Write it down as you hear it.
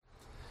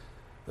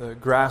The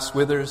grass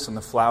withers and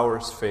the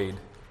flowers fade.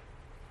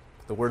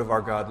 The word of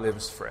our God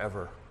lives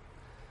forever.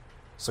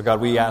 So God,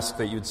 we ask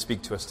that you'd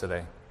speak to us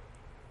today.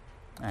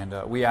 And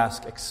we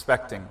ask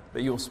expecting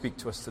that you will speak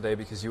to us today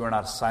because you are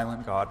not a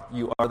silent God.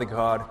 You are the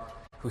God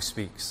who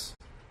speaks.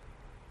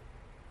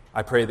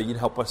 I pray that you'd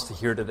help us to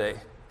hear today.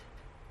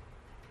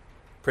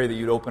 Pray that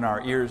you'd open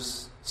our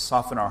ears,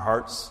 soften our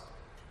hearts.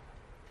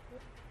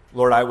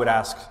 Lord, I would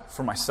ask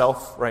for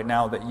myself right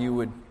now that you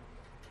would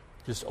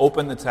just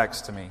open the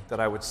text to me,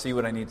 that I would see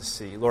what I need to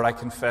see. Lord, I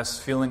confess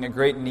feeling a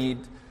great need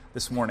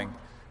this morning,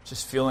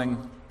 just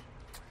feeling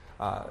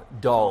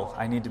dull.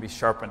 I need to be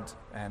sharpened.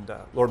 And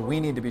Lord, we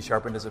need to be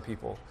sharpened as a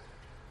people.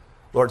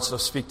 Lord, so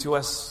speak to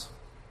us.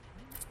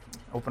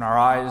 Open our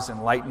eyes,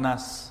 enlighten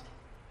us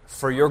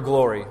for your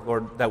glory,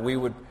 Lord, that we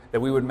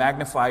would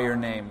magnify your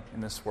name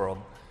in this world.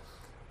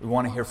 We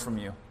want to hear from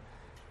you.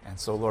 And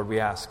so, Lord, we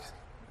ask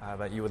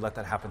that you would let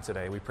that happen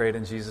today. We pray it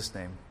in Jesus'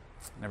 name.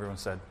 And everyone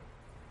said,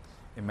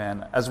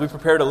 amen. As we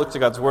prepare to look to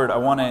God's word, I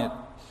want to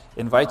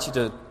invite you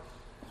to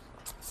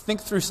think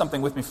through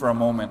something with me for a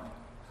moment.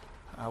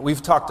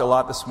 We've talked a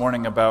lot this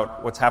morning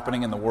about what's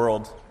happening in the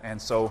world,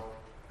 and so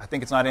I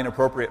think it's not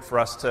inappropriate for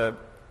us to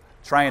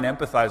try and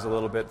empathize a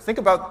little bit. Think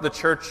about the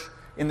church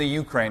in the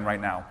Ukraine right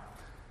now.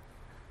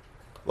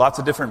 Lots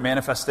of different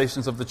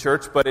manifestations of the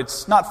church, but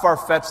it's not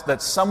far-fetched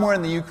that somewhere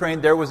in the Ukraine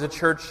there was a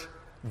church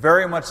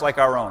very much like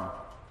our own.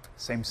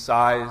 Same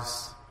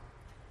size,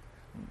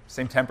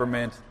 same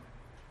temperament.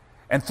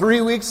 And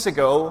 3 weeks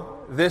ago,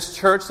 this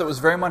church that was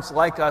very much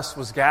like us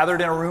was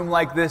gathered in a room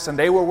like this, and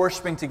they were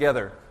worshiping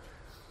together.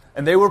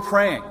 And they were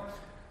praying,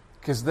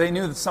 because they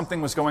knew that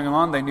something was going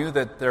on. They knew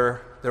that their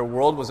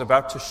world was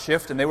about to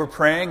shift, and they were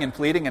praying and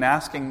pleading and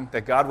asking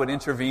that God would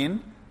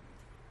intervene.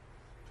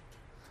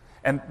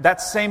 And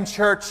that same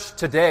church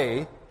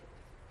today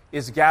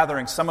is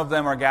gathering. Some of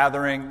them are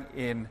gathering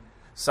in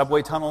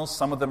subway tunnels.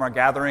 Some of them are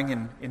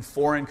gathering in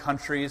foreign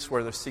countries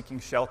where they're seeking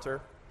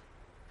shelter.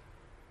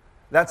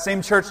 That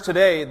same church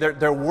today,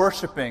 they're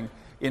worshiping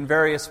in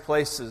various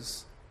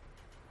places.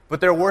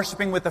 But they're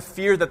worshiping with the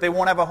fear that they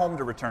won't have a home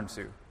to return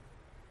to,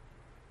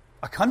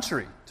 a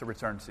country to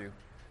return to.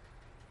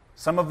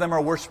 Some of them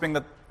are worshiping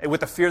with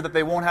the fear that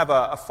they won't have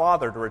a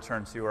father to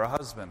return to or a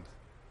husband.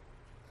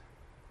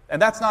 And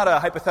that's not a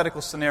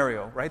hypothetical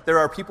scenario, right? There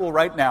are people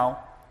right now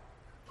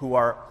who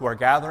are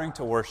gathering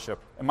to worship.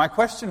 And my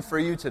question for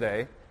you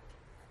today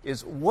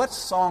is, what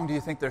song do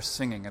you think they're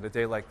singing at a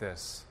day like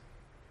this?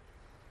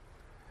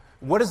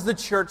 What does the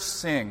church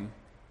sing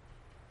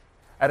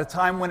at a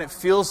time when it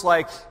feels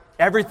like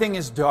everything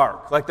is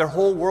dark, like their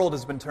whole world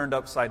has been turned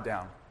upside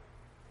down?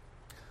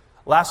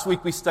 Last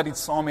week we studied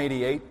Psalm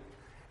 88,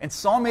 and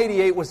Psalm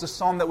 88 was a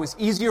psalm that was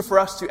easier for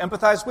us to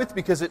empathize with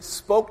because it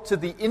spoke to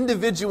the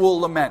individual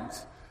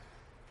lament.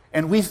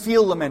 And we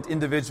feel lament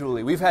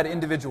individually. We've had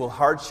individual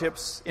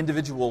hardships,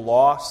 individual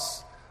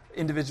loss,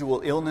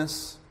 individual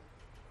illness.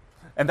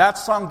 And that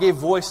song gave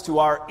voice to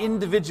our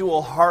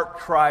individual heart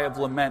cry of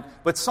lament.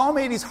 But Psalm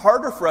 80 is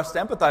harder for us to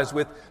empathize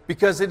with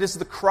because it is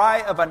the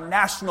cry of a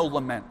national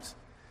lament.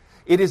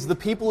 It is the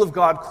people of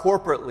God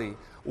corporately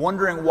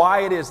wondering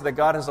why it is that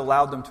God has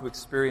allowed them to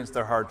experience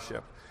their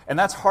hardship. And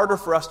that's harder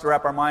for us to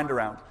wrap our mind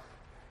around.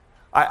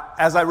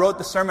 As I wrote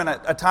the sermon,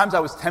 at times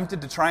I was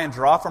tempted to try and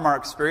draw from our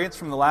experience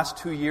from the last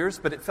 2 years,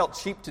 but it felt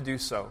cheap to do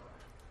so.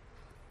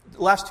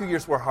 The last 2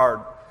 years were hard,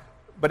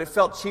 but it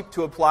felt cheap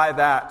to apply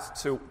that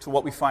to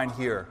what we find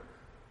here.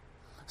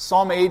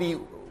 Psalm 80,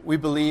 we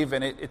believe,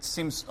 and it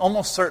seems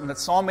almost certain that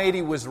Psalm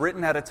 80 was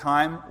written at a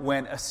time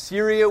when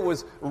Assyria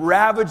was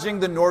ravaging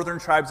the northern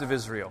tribes of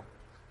Israel.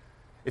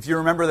 If you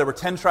remember, there were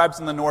 10 tribes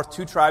in the north,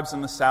 2 tribes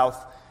in the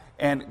south,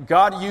 and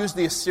God used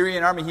the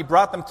Assyrian army. He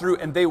brought them through,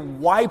 and they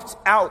wiped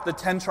out the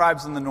 10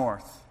 tribes in the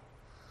north.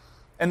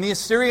 And the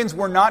Assyrians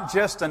were not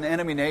just an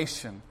enemy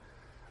nation.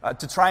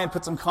 To try and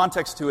put some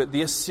context to it,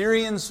 the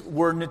Assyrians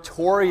were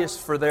notorious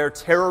for their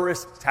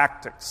terrorist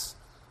tactics.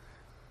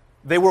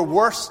 They were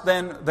worse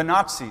than the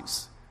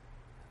Nazis.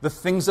 The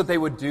things that they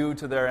would do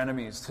to their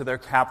enemies, to their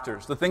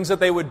captors, the things that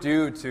they would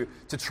do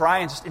to try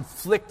and just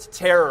inflict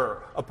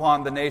terror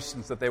upon the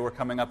nations that they were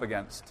coming up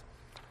against.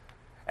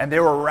 And they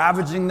were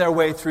ravaging their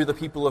way through the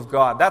people of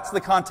God. That's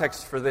the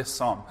context for this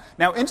psalm.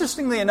 Now,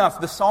 interestingly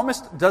enough, the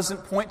psalmist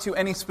doesn't point to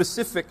any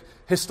specific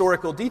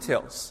historical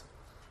details.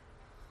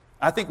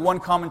 I think one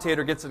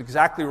commentator gets it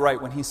exactly right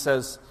when he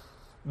says,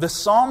 the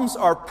Psalms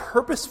are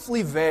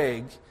purposefully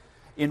vague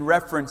in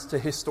reference to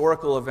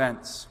historical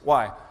events.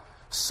 Why?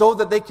 So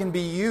that they can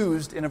be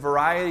used in a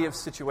variety of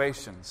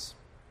situations.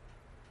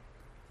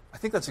 I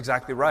think that's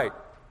exactly right.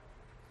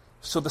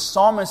 So the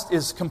psalmist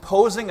is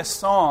composing a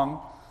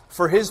song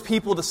for his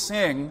people to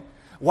sing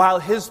while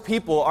his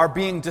people are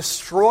being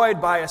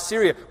destroyed by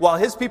Assyria. While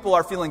his people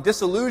are feeling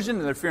disillusioned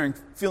and they're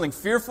feeling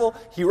fearful,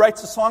 he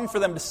writes a song for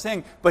them to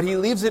sing, but he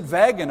leaves it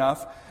vague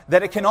enough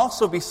that it can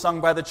also be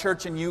sung by the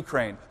church in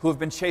Ukraine who have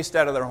been chased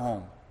out of their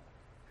home.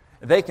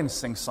 They can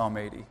sing Psalm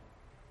 80.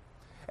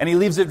 And he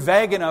leaves it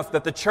vague enough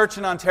that the church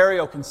in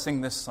Ontario can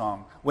sing this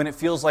song when it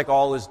feels like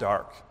all is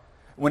dark,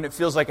 when it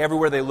feels like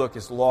everywhere they look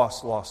is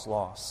loss, loss,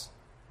 loss.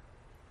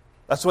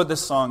 That's what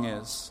this song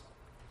is.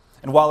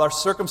 And while our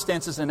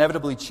circumstances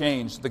inevitably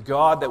change, the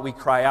God that we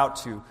cry out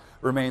to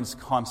remains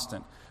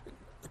constant.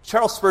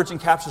 Charles Spurgeon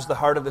captures the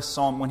heart of this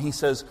psalm when he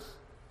says,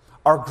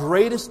 "Our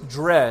greatest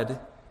dread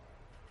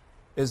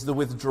is the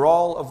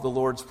withdrawal of the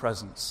Lord's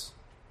presence,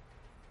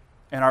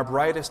 and our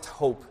brightest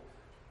hope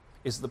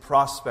is the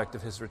prospect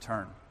of His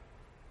return."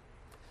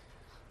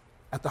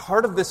 At the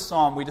heart of this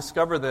psalm, we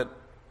discover that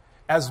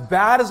as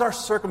bad as our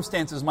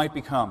circumstances might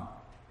become,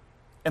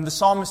 and the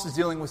psalmist is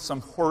dealing with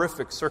some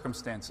horrific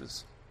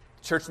circumstances.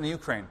 The church in the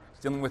Ukraine is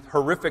dealing with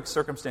horrific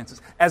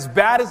circumstances. As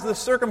bad as the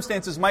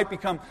circumstances might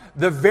become,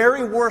 the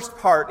very worst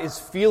part is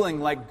feeling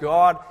like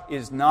God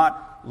is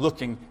not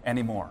looking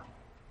anymore.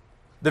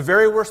 The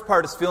very worst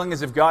part is feeling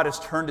as if God has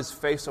turned His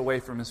face away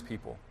from His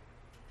people.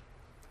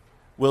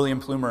 William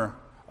Plumer,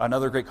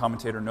 another great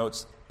commentator,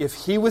 notes, "If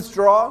He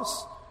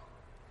withdraws,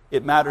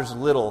 it matters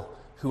little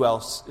who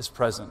else is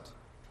present."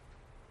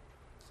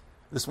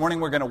 This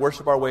morning we're going to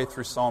worship our way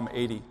through Psalm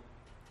 80.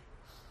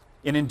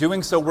 And in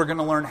doing so, we're going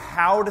to learn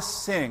how to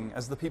sing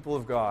as the people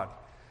of God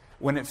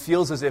when it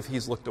feels as if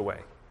He's looked away.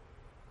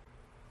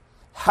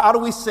 How do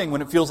we sing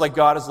when it feels like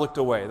God has looked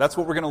away? That's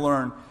what we're going to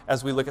learn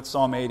as we look at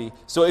Psalm 80.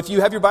 So if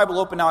you have your Bible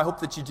open now, I hope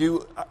that you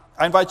do.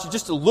 I invite you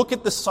just to look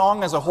at the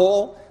song as a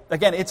whole.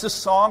 Again, it's a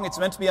song. It's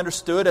meant to be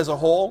understood as a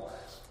whole.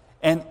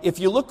 And if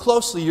you look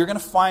closely, you're going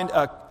to find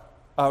a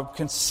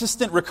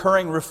consistent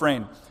recurring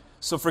refrain.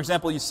 So for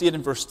example, you see it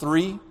in verse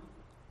 3.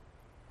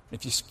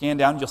 If you scan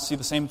down, you'll see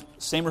the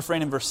same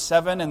refrain in verse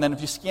 7. And then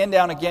if you scan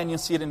down again, you'll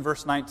see it in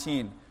verse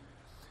 19.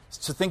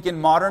 So think in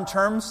modern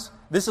terms,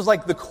 this is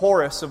like the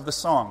chorus of the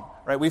song.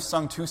 Right? We've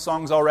sung 2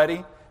 songs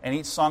already, and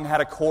each song had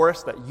a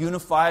chorus that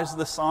unifies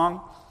the song.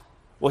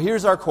 Well,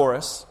 here's our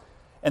chorus.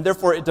 And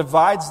therefore, it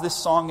divides this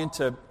song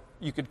into,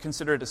 you could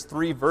consider it as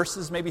 3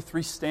 verses, maybe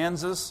 3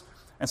 stanzas.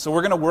 And so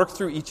we're going to work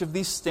through each of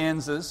these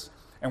stanzas,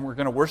 and we're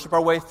going to worship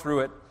our way through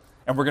it.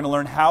 And we're going to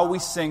learn how we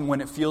sing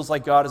when it feels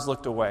like God has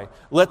looked away.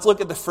 Let's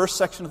look at the first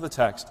section of the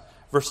text,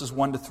 verses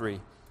 1 to 3.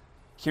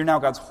 Hear now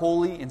God's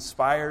holy,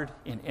 inspired,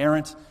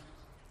 inerrant,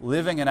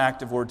 living and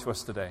active word to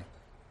us today.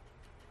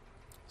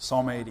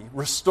 Psalm 80.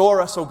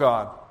 Restore us, O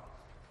God,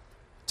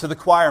 to the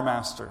choir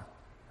master,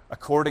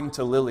 according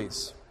to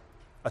lilies,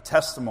 a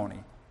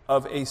testimony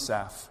of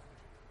Asaph,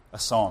 a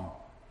psalm.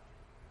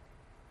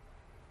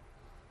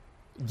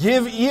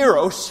 Give ear,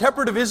 O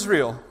shepherd of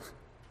Israel,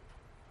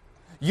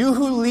 you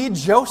who lead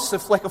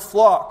Joseph like a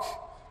flock.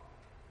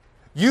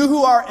 You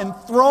who are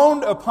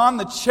enthroned upon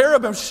the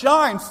cherubim,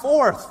 shine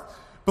forth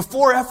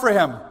before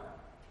Ephraim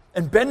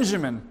and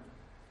Benjamin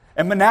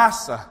and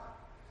Manasseh.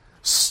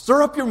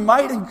 Stir up your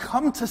might and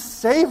come to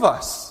save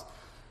us.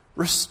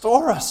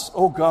 Restore us,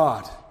 O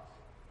God.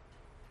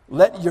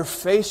 Let your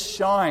face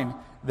shine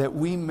that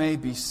we may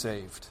be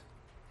saved.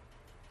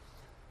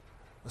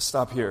 Let's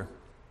stop here.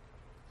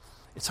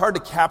 It's hard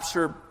to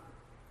capture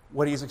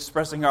what he's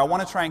expressing here. I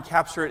want to try and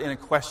capture it in a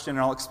question, and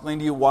I'll explain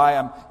to you why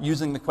I'm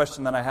using the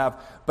question that I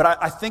have. But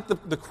I think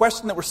the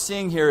question that we're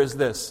seeing here is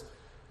this.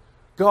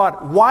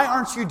 God, why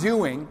aren't you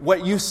doing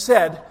what you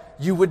said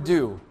you would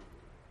do?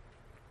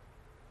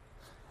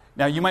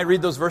 Now, you might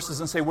read those verses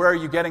and say, where are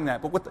you getting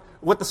that? But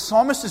what the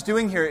psalmist is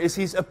doing here is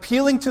he's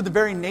appealing to the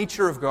very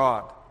nature of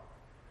God.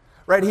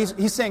 Right?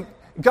 He's saying,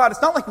 God,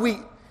 it's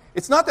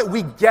not that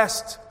we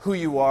guessed who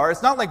you are.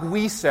 It's not like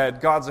we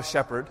said God's a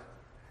shepherd.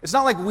 It's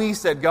not like we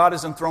said God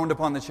is enthroned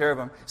upon the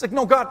cherubim. It's like,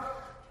 no, God,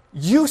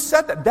 you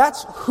said that.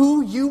 That's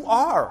who you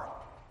are.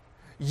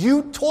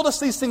 You told us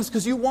these things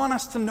because you want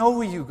us to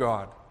know you,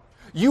 God.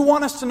 You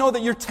want us to know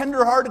that you're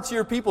tenderhearted to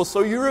your people,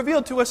 so you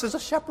revealed to us as a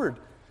shepherd.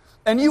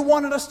 And you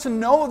wanted us to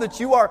know that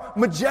you are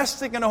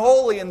majestic and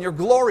holy and your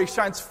glory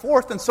shines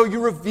forth, and so you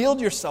revealed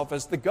yourself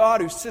as the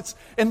God who sits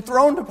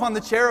enthroned upon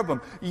the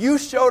cherubim. You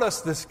showed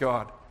us this,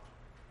 God.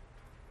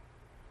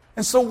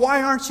 And so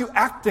why aren't you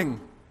acting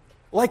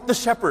like the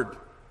shepherd?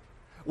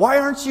 Why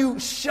aren't you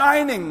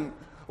shining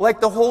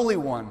like the Holy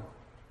One?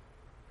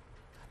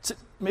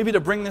 Maybe to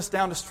bring this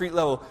down to street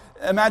level,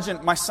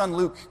 imagine my son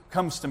Luke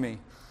comes to me,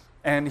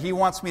 and he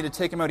wants me to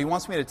take him out. He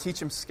wants me to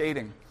teach him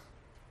skating.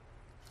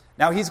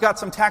 Now, he's got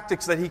some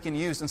tactics that he can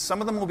use, and some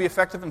of them will be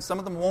effective and some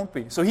of them won't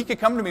be. So he could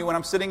come to me when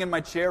I'm sitting in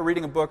my chair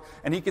reading a book,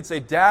 and he could say,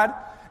 Dad,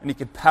 and he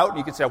could pout, and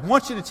he could say, I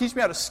want you to teach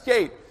me how to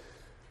skate.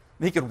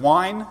 And he could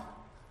whine.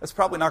 That's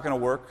probably not going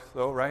to work,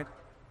 though, right?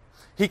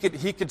 He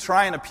could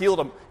try and appeal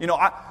to,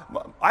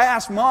 I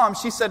asked Mom,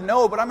 she said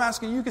no, but I'm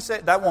asking you could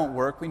say, that won't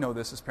work. We know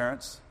this as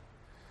parents.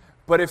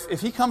 But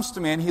if he comes to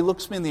me and he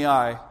looks me in the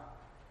eye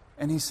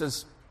and he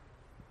says,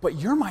 but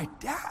you're my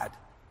dad.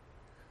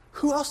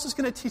 Who else is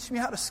going to teach me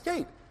how to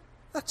skate?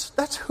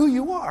 That's who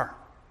you are.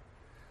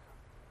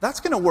 That's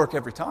going to work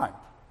every time.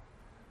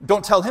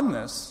 Don't tell him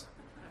this.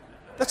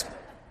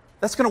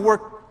 That's going to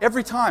work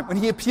every time. When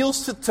he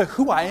appeals to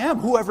who I am,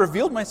 who I've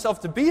revealed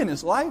myself to be in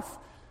his life.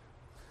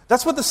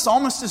 That's what the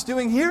psalmist is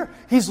doing here.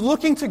 He's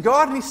looking to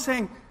God and he's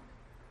saying,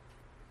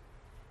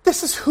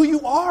 this is who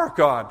you are,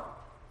 God.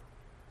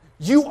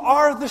 You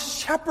are the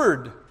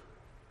shepherd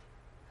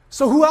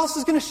So who else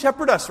is going to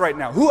shepherd us right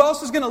now? Who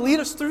else is going to lead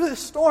us through this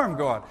storm,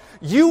 God?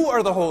 You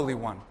are the Holy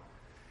One.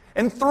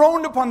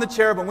 Enthroned upon the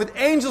cherubim with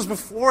angels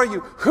before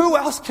you. Who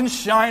else can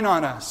shine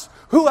on us?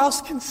 Who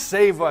else can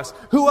save us?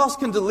 Who else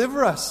can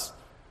deliver us?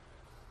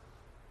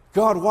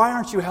 God, why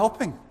aren't you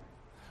helping?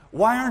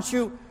 Why aren't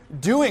you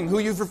doing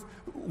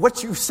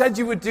what you said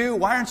you would do?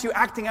 Why aren't you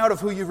acting out of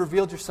who you've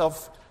revealed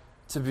yourself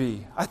to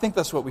be? I think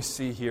that's what we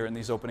see here in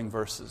these opening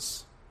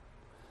verses.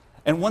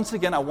 And once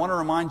again, I want to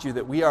remind you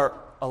that we are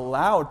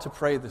allowed to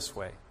pray this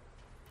way.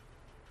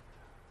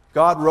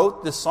 God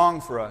wrote this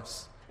song for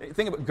us.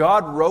 Think about it.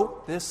 God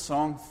wrote this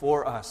song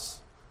for us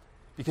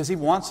because He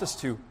wants us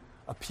to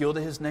appeal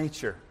to His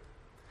nature.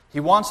 He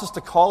wants us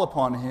to call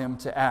upon Him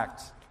to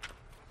act.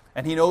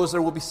 And He knows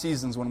there will be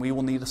seasons when we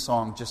will need a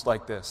song just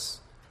like this.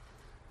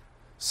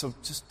 So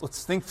just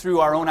let's think through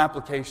our own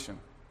application.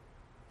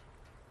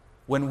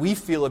 When we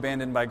feel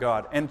abandoned by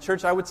God. And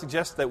church, I would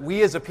suggest that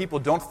we as a people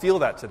don't feel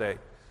that today,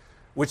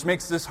 which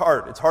makes this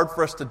hard. It's hard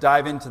for us to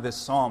dive into this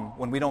psalm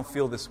when we don't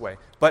feel this way.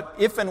 But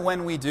if and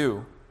when we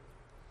do,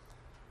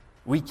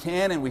 we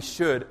can and we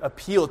should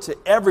appeal to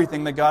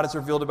everything that God has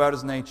revealed about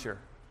His nature.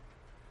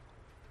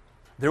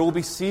 There will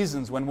be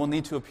seasons when we'll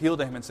need to appeal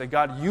to Him and say,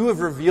 God, you have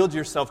revealed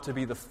yourself to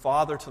be the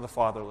Father to the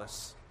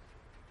fatherless.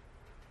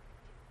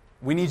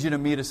 We need you to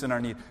meet us in our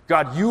need.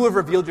 God, you have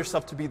revealed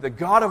yourself to be the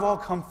God of all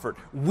comfort.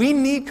 We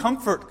need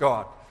comfort,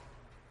 God.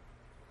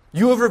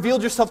 You have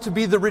revealed yourself to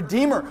be the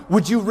Redeemer.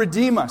 Would you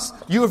redeem us?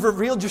 You have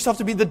revealed yourself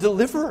to be the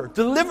Deliverer.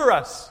 Deliver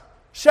us.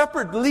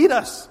 Shepherd, lead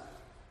us.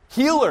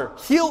 Healer,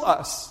 heal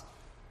us.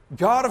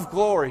 God of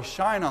glory,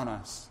 shine on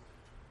us.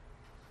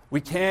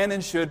 We can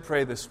and should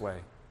pray this way.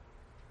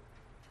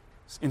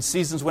 In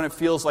seasons when it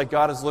feels like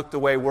God has looked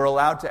away, we're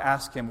allowed to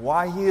ask Him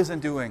why He isn't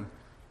doing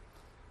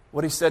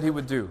what He said He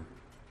would do.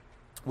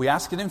 We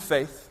ask it in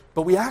faith,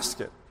 but we ask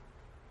it.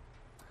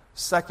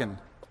 Second,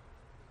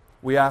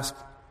 we ask,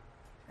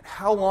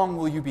 how long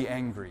will you be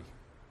angry?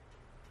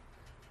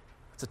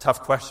 It's a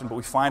tough question, but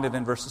we find it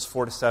in verses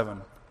 4 to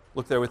 7.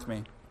 Look there with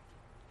me.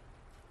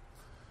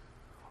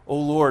 O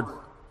Lord,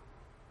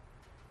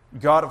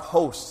 God of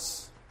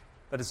hosts,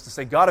 that is to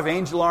say, God of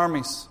angel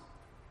armies,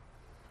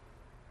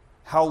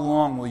 how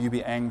long will you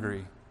be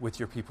angry with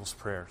your people's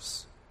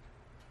prayers?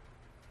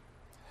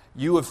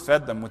 You have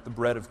fed them with the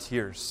bread of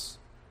tears,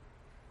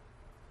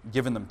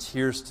 given them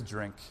tears to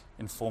drink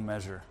in full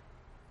measure.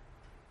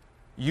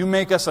 You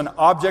make us an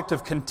object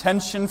of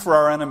contention for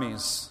our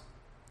enemies.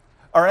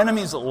 Our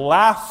enemies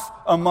laugh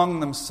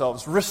among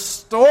themselves.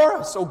 Restore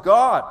us, O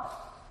God.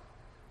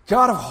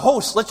 God of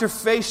hosts, let your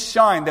face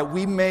shine that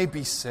we may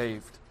be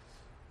saved.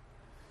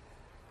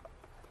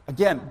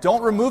 Again,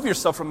 don't remove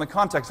yourself from the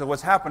context of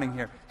what's happening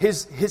here.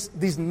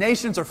 These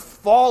nations are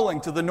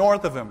falling to the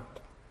north of him.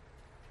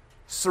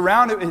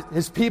 Surrounded,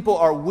 his people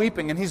are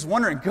weeping, and he's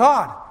wondering,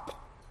 God,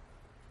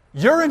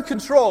 you're in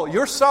control.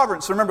 You're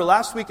sovereign. So remember,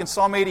 last week in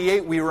Psalm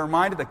 88, we were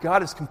reminded that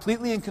God is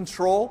completely in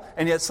control,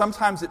 and yet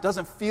sometimes it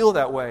doesn't feel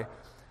that way.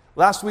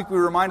 Last week we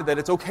were reminded that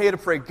it's okay to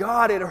pray,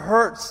 God, it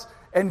hurts,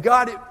 and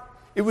God,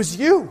 it was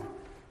you,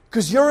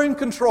 because you're in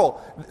control.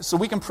 So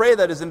we can pray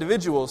that as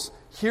individuals.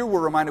 Here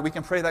we're reminded we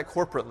can pray that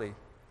corporately.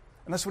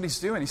 And that's what he's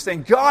doing. He's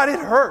saying, God, it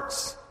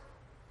hurts.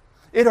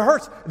 It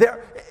hurts.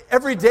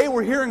 Every day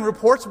we're hearing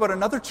reports about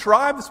another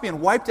tribe that's being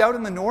wiped out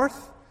in the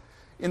north.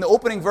 In the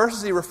opening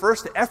verses, he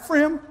refers to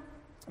Ephraim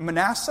and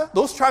Manasseh.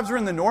 Those tribes are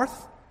in the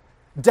north,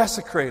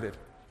 desecrated,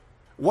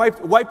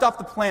 wiped off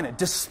the planet,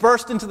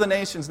 dispersed into the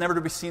nations, never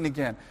to be seen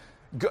again.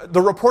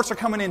 The reports are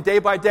coming in day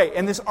by day,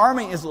 and this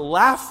army is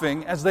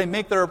laughing as they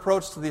make their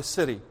approach to the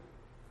city.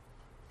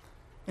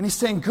 And he's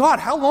saying, God,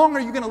 how long are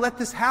you going to let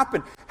this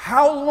happen?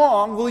 How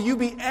long will you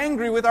be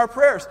angry with our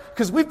prayers?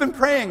 Because we've been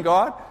praying,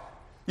 God.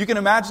 You can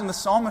imagine the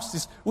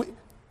psalmist. You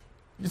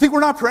think we're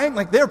not praying?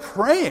 Like, they're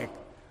praying.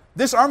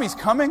 This army's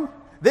coming.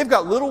 They've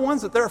got little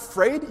ones that they're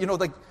afraid.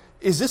 Like,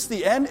 is this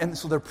the end? And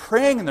so they're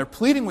praying and they're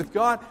pleading with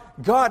God.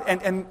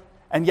 And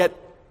yet,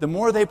 the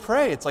more they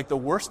pray, it's like the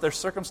worse their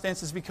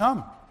circumstances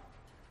become.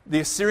 The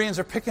Assyrians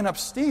are picking up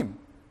steam.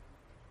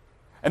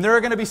 And there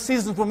are going to be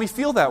seasons when we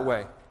feel that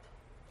way.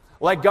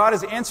 Like God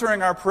is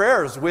answering our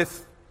prayers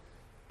with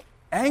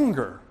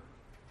anger.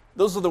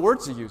 Those are the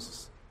words he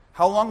uses.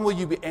 How long will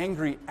you be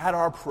angry at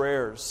our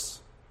prayers?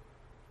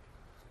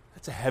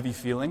 That's a heavy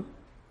feeling.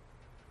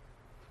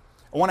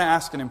 I want to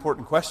ask an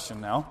important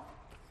question now.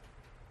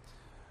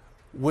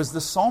 Was the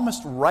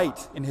psalmist right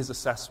in his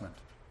assessment?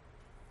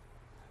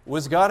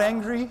 Was God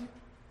angry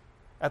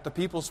at the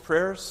people's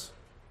prayers?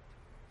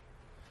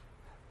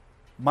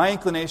 My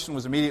inclination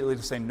was immediately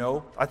to say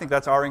no. I think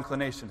that's our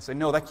inclination, to say,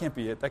 no, that can't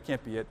be it, that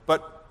can't be it.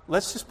 But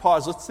let's just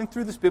pause. Let's think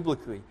through this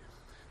biblically.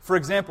 For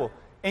example,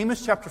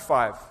 Amos chapter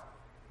 5.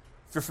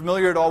 If you're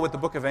familiar at all with the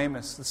book of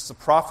Amos, this is a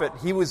prophet.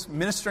 He was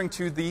ministering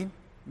to the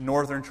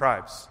northern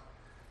tribes.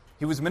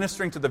 He was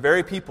ministering to the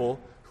very people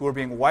who were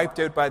being wiped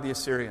out by the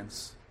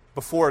Assyrians.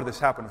 Before this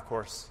happened, of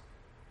course.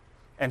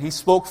 And he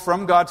spoke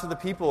from God to the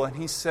people, and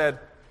he said,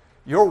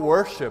 your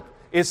worship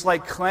is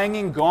like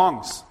clanging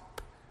gongs.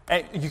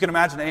 And you can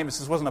imagine Amos,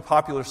 this wasn't a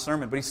popular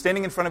sermon, but he's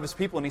standing in front of his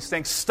people and he's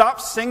saying, stop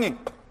singing.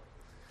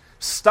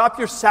 Stop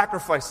your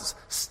sacrifices.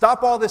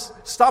 Stop all this.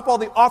 Stop all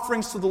the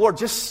offerings to the Lord.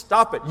 Just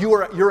stop it.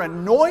 You're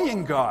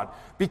annoying God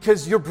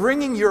because you're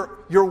bringing your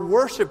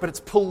worship, but it's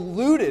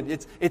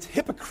polluted. It's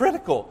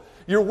hypocritical.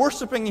 You're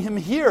worshiping Him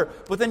here,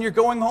 but then you're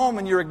going home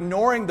and you're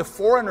ignoring the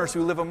foreigners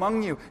who live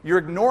among you. You're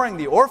ignoring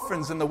the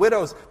orphans and the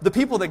widows, the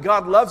people that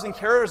God loves and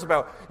cares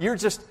about.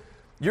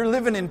 You're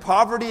living in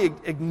poverty,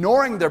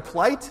 ignoring their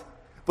plight.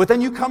 But then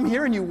you come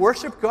here and you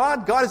worship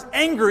God. God is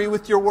angry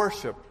with your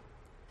worship.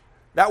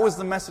 That was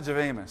the message of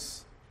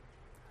Amos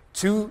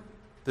to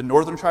the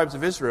northern tribes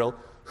of Israel,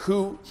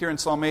 who here in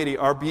Psalm 80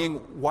 are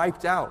being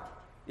wiped out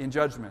in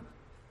judgment.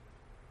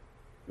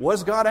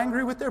 Was God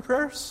angry with their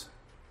prayers?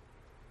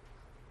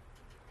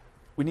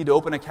 We need to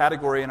open a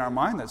category in our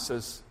mind that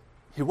says,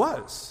 He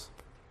was.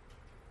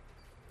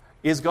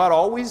 Is God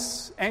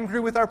always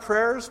angry with our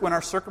prayers when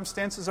our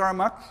circumstances are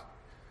amuck?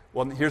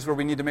 Well, here's where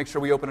we need to make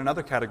sure we open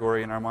another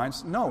category in our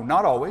minds. No,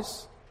 not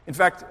always. In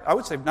fact, I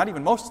would say not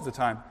even most of the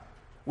time.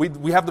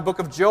 We have the book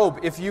of Job.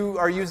 If you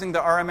are using the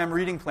RMM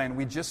reading plan,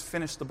 we just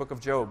finished the book of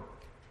Job.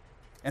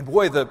 And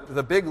boy,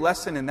 the big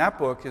lesson in that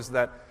book is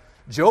that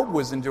Job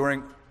was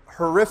enduring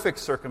horrific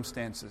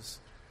circumstances.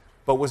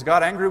 But was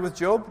God angry with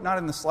Job? Not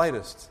in the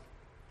slightest.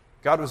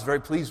 God was very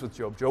pleased with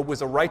Job. Job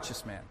was a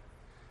righteous man.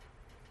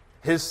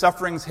 His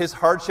sufferings, his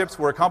hardships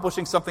were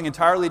accomplishing something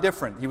entirely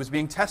different. He was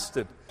being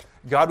tested.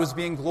 God was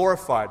being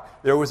glorified.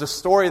 There was a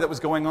story that was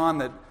going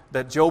on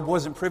that Job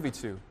wasn't privy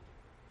to.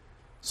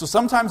 So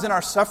sometimes in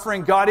our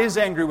suffering, God is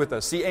angry with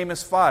us. See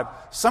Amos 5.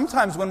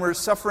 Sometimes when we're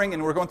suffering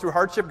and we're going through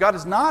hardship, God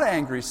is not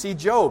angry. See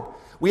Job.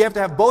 We have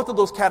to have both of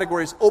those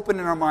categories open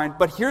in our mind.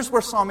 But here's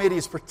where Psalm 80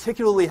 is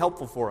particularly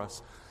helpful for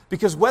us.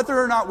 Because whether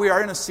or not we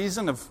are in a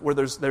season of where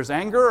there's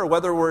anger, or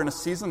whether we're in a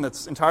season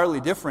that's entirely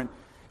different,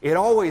 it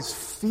always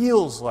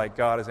feels like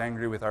God is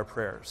angry with our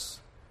prayers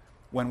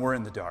when we're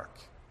in the dark.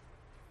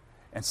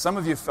 And some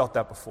of you have felt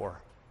that before.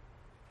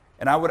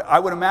 And I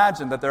would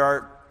imagine that there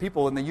are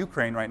people in the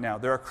Ukraine right now,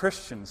 there are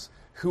Christians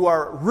who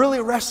are really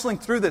wrestling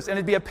through this. And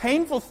it'd be a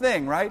painful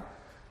thing, right?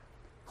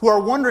 Who are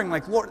wondering,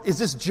 like, Lord, is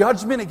this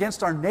judgment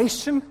against our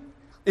nation?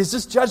 Is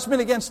this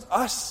judgment against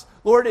us?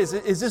 Lord, is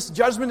this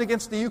judgment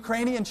against the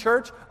Ukrainian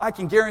church? I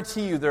can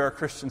guarantee you there are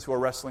Christians who are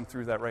wrestling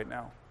through that right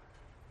now.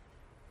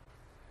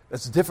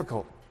 That's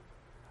difficult.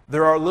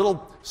 There are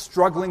little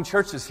struggling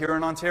churches here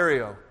in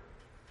Ontario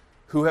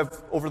who have,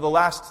 over the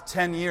last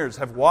 10 years,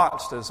 have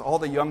watched as all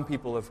the young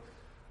people have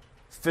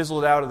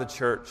fizzled out of the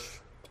church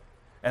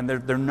and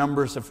their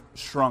numbers have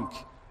shrunk,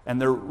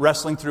 and they're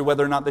wrestling through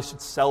whether or not they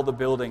should sell the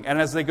building.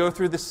 And as they go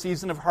through this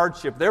season of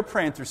hardship, they're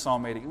praying through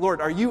Psalm 80.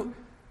 Lord, are you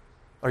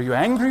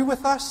angry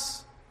with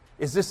us?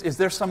 Is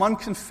there some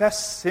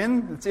unconfessed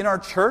sin that's in our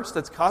church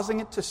that's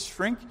causing it to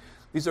shrink?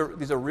 These are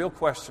real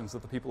questions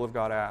that the people of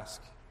God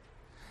ask.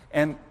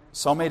 And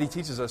Psalm 80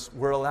 teaches us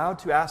we're allowed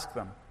to ask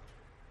them.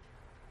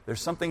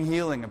 There's something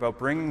healing about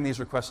bringing these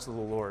requests to the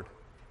Lord.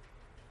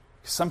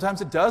 Sometimes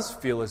it does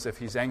feel as if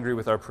He's angry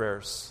with our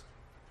prayers.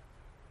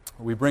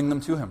 We bring them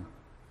to Him.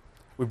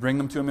 We bring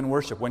them to Him in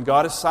worship. When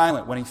God is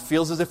silent, when He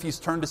feels as if He's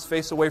turned His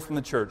face away from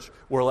the church,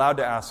 we're allowed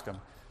to ask Him,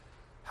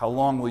 how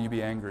long will you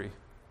be angry?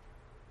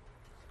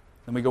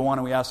 Then we go on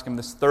and we ask Him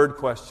this third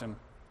question,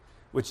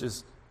 which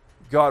is,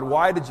 God,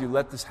 why did you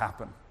let this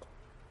happen?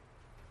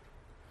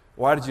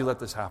 Why did you let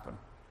this happen?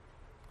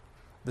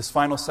 This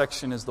final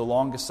section is the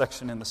longest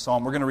section in the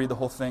psalm. We're going to read the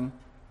whole thing.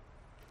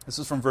 This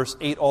is from verse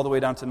 8 all the way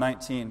down to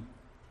 19.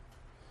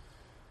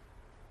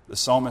 The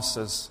psalmist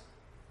says,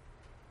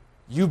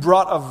 "You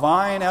brought a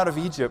vine out of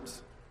Egypt.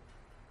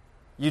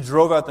 You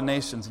drove out the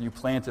nations and you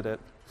planted it.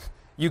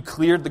 You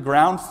cleared the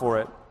ground for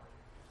it.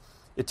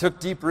 It took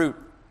deep root.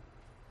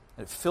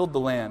 It filled the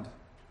land.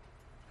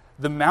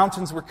 The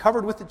mountains were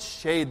covered with its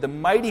shade, the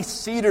mighty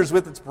cedars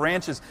with its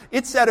branches.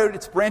 It set out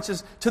its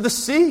branches to the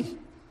sea,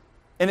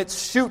 and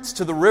its shoots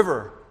to the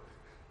river.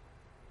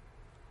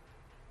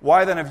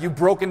 Why then have you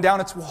broken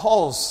down its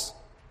walls,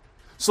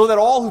 so that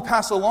all who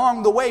pass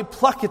along the way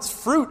pluck its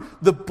fruit?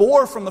 The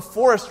boar from the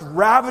forest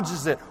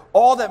ravages it.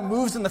 All that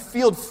moves in the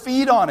field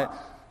feed on it.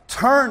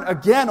 Turn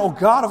again, O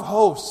God of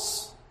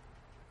hosts.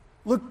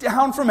 Look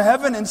down from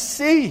heaven and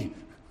see.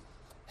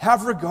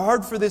 Have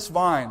regard for this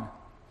vine,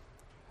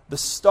 the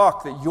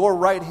stalk that your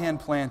right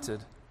hand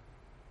planted,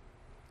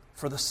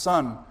 for the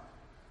son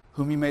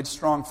whom you made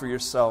strong for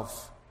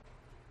yourself.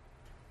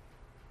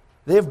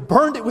 They have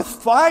burned it with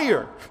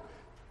fire.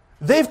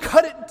 They've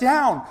cut it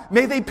down.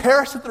 May they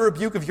perish at the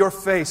rebuke of your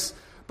face.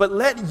 But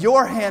let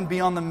your hand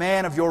be on the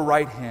man of your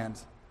right hand,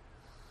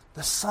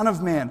 the Son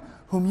of Man,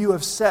 whom you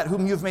have set,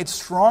 whom you have made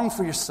strong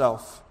for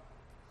yourself.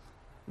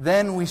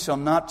 Then we shall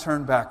not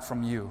turn back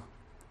from you.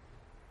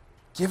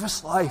 Give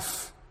us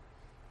life,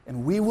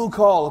 and we will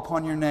call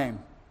upon your name.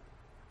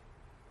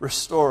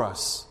 Restore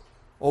us,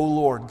 O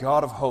Lord,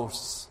 God of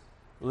hosts.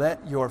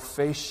 Let your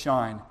face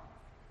shine,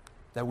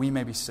 that we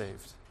may be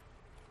saved."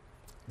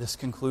 This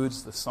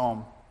concludes the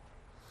psalm.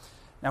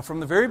 Now,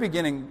 from the very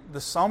beginning, the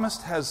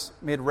psalmist has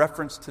made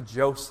reference to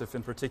Joseph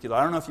in particular.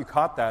 I don't know if you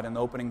caught that in the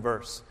opening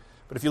verse.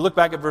 But if you look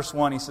back at verse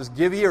 1, he says,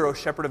 "Give ear, O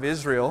shepherd of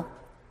Israel,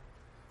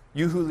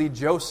 you who lead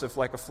Joseph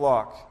like a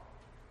flock."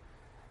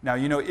 Now,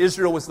 you know,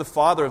 Israel was the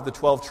father of the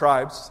 12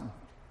 tribes.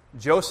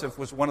 Joseph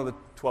was one of the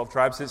 12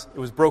 tribes. It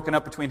was broken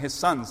up between his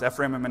sons,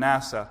 Ephraim and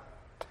Manasseh.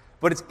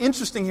 But it's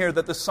interesting here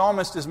that the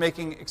psalmist is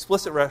making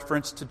explicit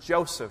reference to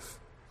Joseph.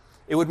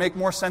 It would make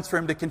more sense for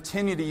him to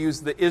continue to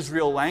use the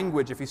Israel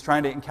language if he's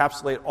trying to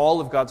encapsulate all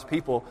of God's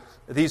people.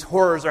 These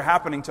horrors are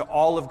happening to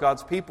all of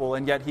God's people,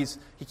 and yet he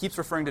keeps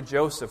referring to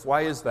Joseph.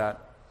 Why is that?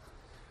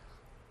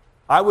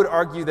 I would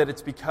argue that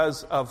it's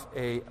because of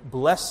a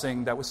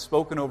blessing that was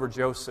spoken over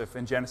Joseph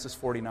in Genesis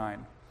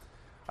 49.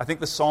 I think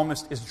the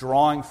psalmist is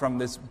drawing from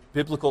this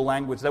biblical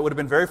language that would have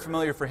been very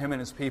familiar for him and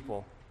his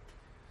people.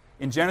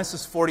 In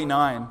Genesis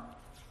 49,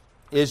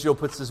 Israel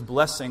puts this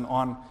blessing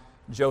on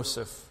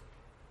Joseph.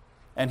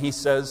 And he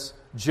says,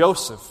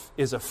 "Joseph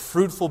is a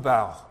fruitful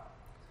bough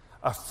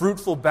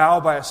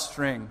by a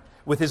string,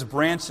 with his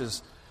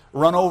branches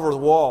run over the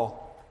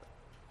wall.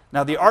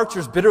 Now the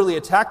archers bitterly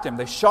attacked him.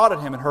 They shot at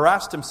him and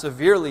harassed him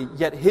severely,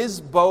 yet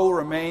his bow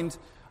remained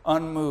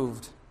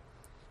unmoved.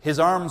 His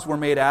arms were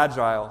made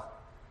agile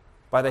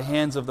by the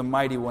hands of the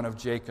mighty one of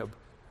Jacob.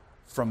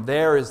 From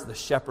there is the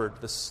shepherd,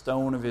 the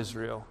stone of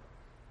Israel."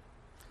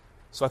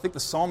 So I think the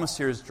psalmist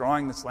here is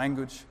drawing this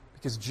language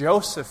because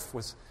Joseph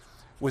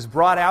was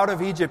brought out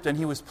of Egypt and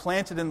he was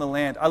planted in the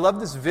land. I love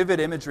this vivid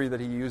imagery that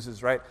he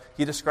uses, right?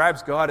 He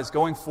describes God as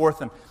going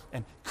forth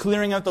and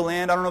clearing out the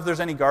land. I don't know if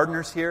there's any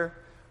gardeners here,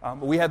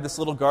 but we had this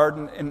little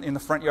garden in the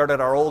front yard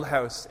at our old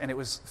house, and it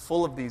was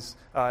full of these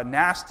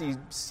nasty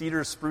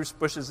cedar spruce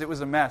bushes. It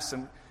was a mess,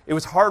 and it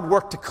was hard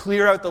work to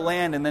clear out the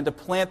land and then to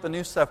plant the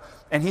new stuff.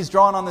 And he's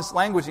drawing on this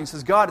language, and he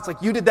says, "God, it's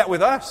like you did that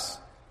with us.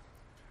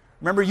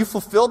 Remember, you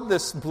fulfilled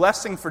this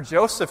blessing for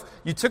Joseph.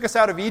 You took us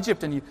out of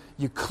Egypt and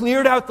you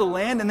cleared out the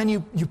land, and then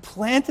you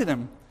planted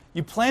him.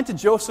 You planted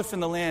Joseph in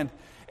the land.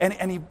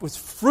 And he was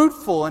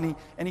fruitful, and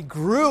he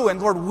grew.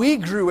 And Lord, we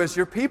grew as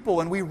your people,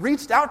 and we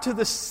reached out to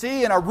the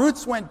sea, and our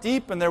roots went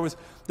deep, and there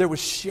was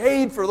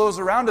shade for those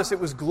around us. It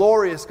was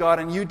glorious, God,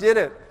 and you did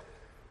it.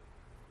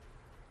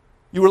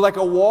 You were like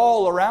a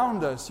wall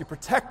around us. You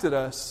protected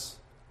us.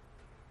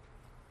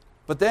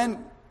 But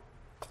then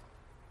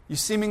you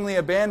seemingly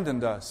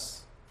abandoned us."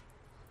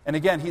 And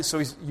again,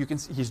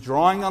 he's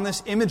drawing on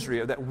this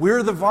imagery of that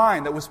we're the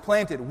vine that was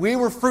planted. We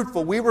were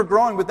fruitful. We were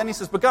growing. But then he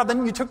says, "But God,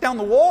 then you took down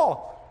the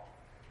wall."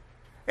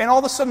 And all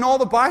of a sudden, all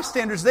the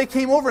bystanders, they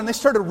came over and they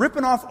started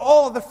ripping off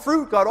all of the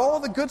fruit, God, all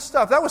the good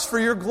stuff. That was for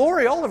your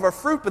glory, all of our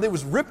fruit, but it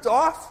was ripped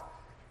off.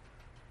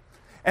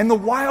 And the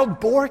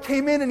wild boar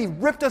came in and he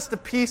ripped us to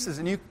pieces.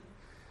 And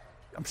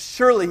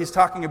surely he's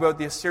talking about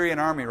the Assyrian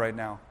army right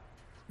now.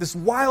 This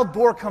wild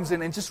boar comes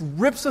in and just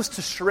rips us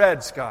to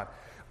shreds, God.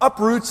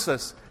 Uproots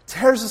us.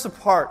 Tears us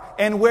apart,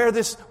 and where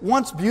this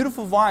once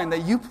beautiful vine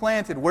that you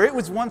planted, where it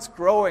was once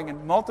growing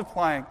and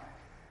multiplying,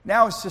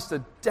 now it's just a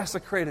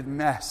desecrated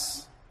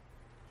mess.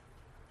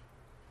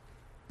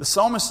 The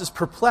psalmist is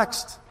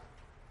perplexed.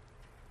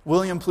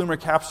 William Plumer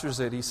captures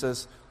it. He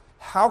says,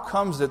 "How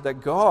comes it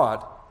that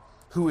God,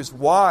 who is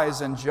wise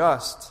and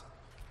just,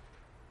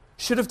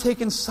 should have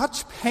taken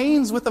such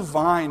pains with a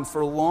vine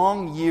for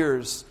long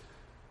years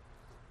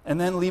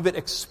and then leave it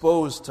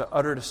exposed to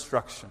utter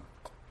destruction?"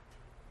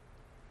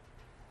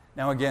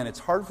 Now again, it's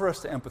hard for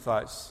us to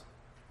empathize.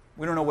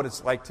 We don't know what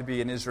it's like to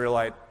be an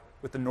Israelite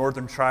with the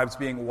northern tribes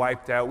being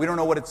wiped out. We don't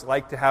know what it's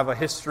like to have a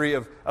history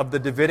of the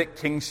Davidic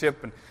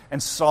kingship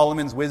and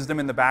Solomon's wisdom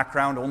in the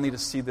background, only to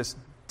see this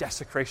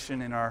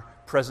desecration in our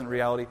present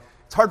reality.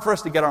 It's hard for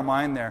us to get our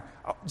mind there.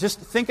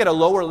 Just think at a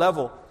lower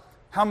level.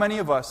 How many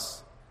of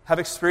us have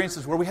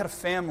experiences where we had a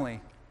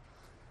family,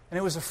 and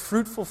it was a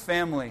fruitful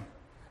family,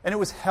 and it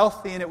was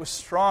healthy, and it was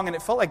strong, and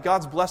it felt like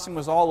God's blessing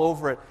was all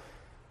over it.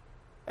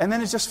 And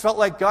then it just felt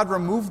like God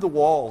removed the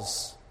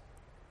walls.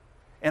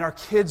 And our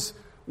kids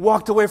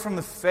walked away from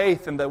the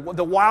faith. And the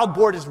wild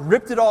boar just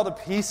ripped it all to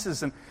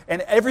pieces. And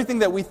everything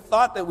that we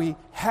thought that we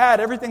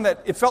had, everything that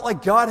it felt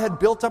like God had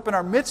built up in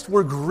our midst,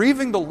 we're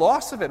grieving the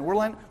loss of it. We're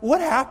like,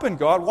 what happened,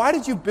 God? Why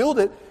did you build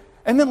it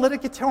and then let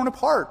it get torn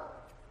apart?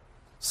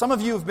 Some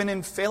of you have been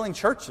in failing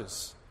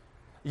churches.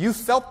 You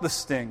felt the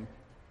sting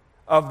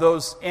of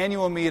those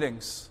annual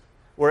meetings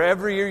where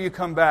every year you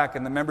come back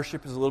and the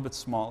membership is a little bit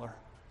smaller.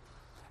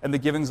 And the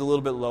giving's a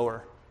little bit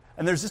lower.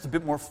 And there's just a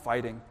bit more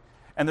fighting.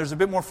 And there's a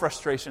bit more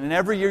frustration. And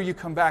every year you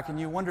come back and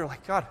you wonder,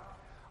 like, God,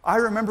 I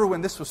remember when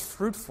this was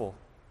fruitful.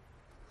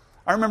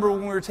 I remember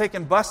when we were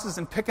taking buses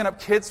and picking up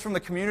kids from the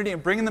community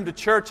and bringing them to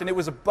church, and it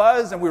was a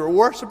buzz, and we were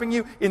worshiping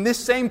you in this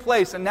same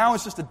place, and now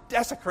it's just a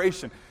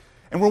desecration.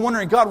 And we're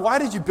wondering, God, why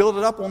did you build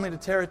it up only to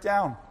tear it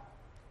down?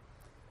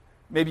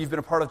 Maybe you've been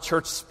a part of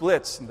church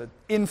splits and the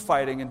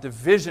infighting and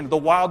division. The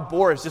wild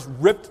boar is just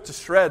ripped to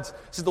shreds.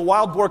 See, the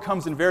wild boar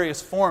comes in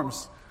various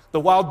forms. The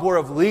wild boar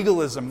of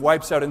legalism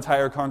wipes out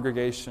entire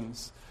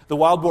congregations. The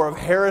wild boar of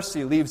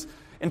heresy leaves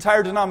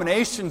entire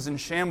denominations in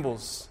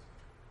shambles.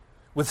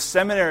 With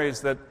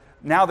seminaries that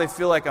now they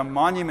feel like a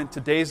monument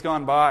to days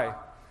gone by.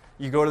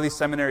 You go to these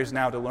seminaries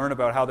now to learn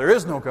about how there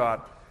is no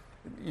God.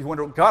 You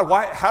wonder, God,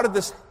 why? How did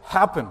this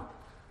happen?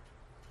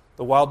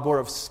 The wild boar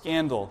of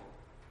scandal,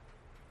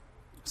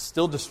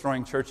 still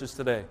destroying churches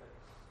today.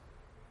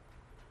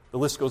 The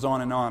list goes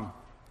on and on.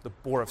 The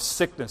boar of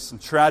sickness and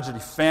tragedy,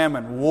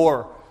 famine,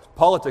 war,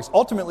 politics.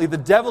 Ultimately, the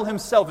devil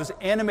himself is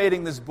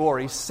animating this boar.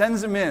 He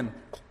sends him in.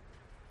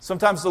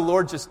 Sometimes the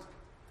Lord just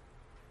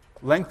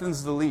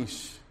lengthens the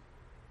leash.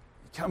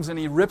 He comes in,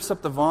 he rips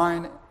up the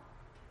vine.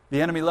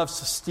 The enemy loves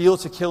to steal,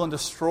 to kill, and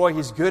destroy.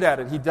 He's good at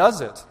it. He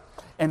does it.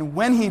 And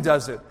when he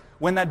does it,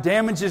 when that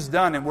damage is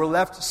done and we're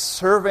left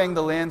surveying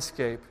the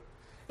landscape,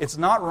 it's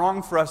not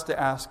wrong for us to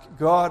ask,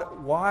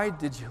 God, why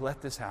did you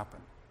let this happen?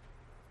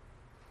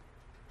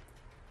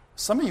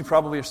 Some of you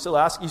probably are still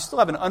asking, you still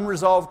have an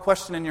unresolved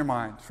question in your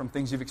mind from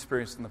things you've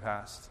experienced in the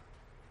past.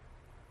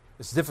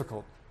 It's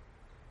difficult.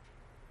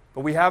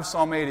 But we have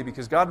Psalm 80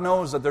 because God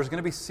knows that there's going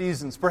to be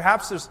seasons.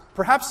 Perhaps there's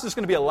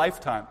going to be a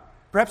lifetime.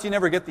 Perhaps you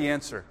never get the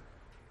answer.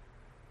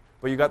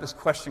 But you got this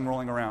question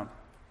rolling around.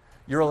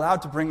 You're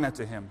allowed to bring that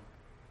to Him.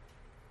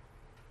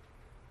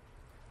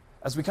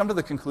 As we come to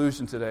the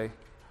conclusion today,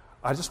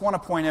 I just want to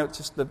point out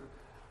just the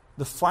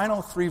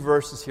final 3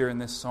 verses here in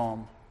this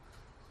psalm.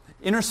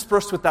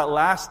 Interspersed with that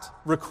last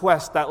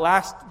request, that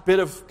last bit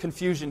of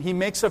confusion, he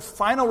makes a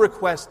final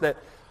request that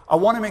I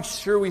want to make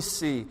sure we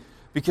see,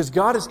 because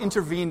God has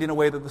intervened in a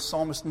way that the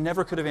psalmist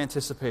never could have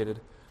anticipated.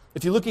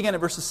 If you look again at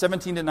verses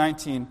 17 to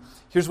 19,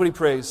 here's what he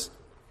prays.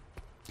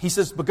 He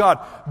says,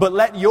 but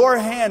let your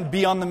hand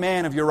be on the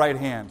man of your right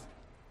hand,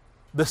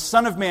 the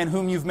Son of Man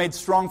whom you've made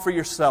strong for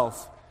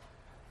yourself.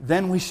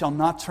 Then we shall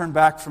not turn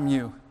back from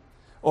you.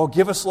 Oh,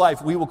 give us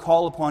life, we will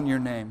call upon your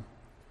name.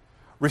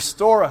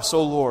 Restore us,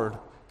 O Lord,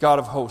 God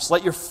of hosts.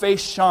 Let your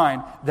face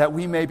shine that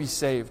we may be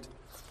saved.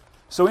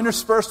 So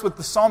interspersed with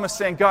the psalmist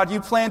saying, God, you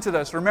planted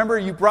us. Remember,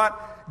 you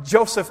brought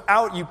Joseph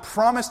out. You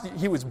promised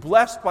he was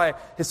blessed by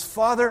his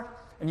father,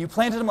 and you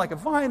planted him like a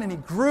vine, and he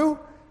grew.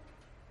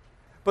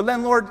 But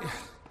then, Lord,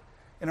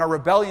 in our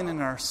rebellion and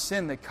in our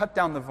sin, they cut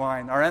down the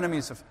vine. Our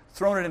enemies have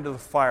thrown it into the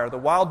fire. The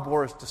wild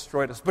boar has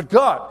destroyed us. But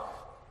God,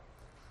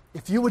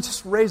 if you would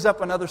just raise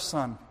up another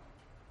son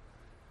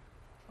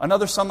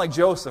like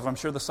Joseph, I'm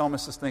sure the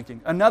psalmist is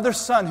thinking. Another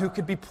son who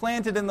could be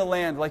planted in the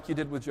land like you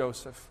did with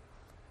Joseph.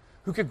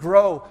 Who could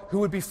grow, who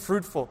would be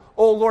fruitful.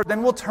 Oh Lord,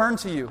 then we'll turn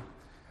to you.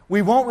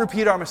 We won't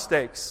repeat our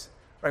mistakes.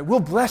 Right? We'll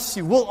bless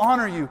you, we'll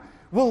honor you,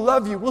 we'll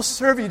love you, we'll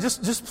serve you.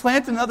 Just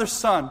plant another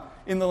son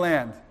in the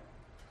land.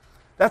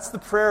 That's the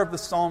prayer of the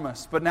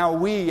psalmist. But now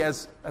we,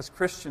 as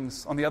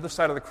Christians on the other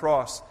side of the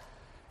cross,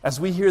 as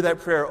we hear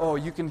that prayer,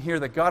 you can hear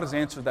that God has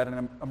answered that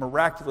in a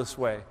miraculous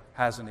way,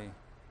 hasn't He?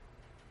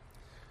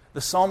 The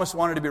psalmist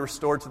wanted to be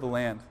restored to the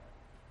land.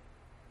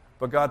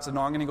 But God said,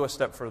 no, I'm going to go a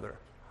step further.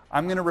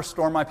 I'm going to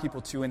restore my people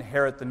to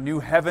inherit the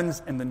new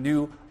heavens and the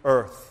new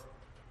earth.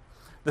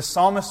 The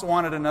psalmist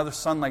wanted another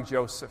son like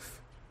Joseph,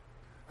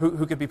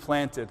 who could be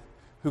planted,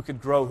 who could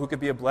grow, who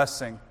could be a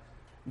blessing.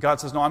 God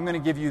says, no, I'm going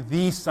to give you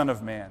the Son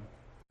of Man.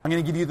 I'm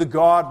going to give you the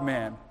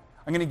God-man.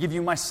 I'm going to give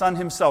you my Son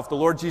Himself, the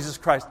Lord Jesus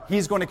Christ.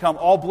 He's going to come.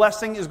 All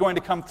blessing is going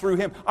to come through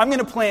Him. I'm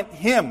going to plant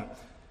Him.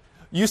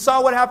 You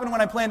saw what happened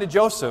when I planted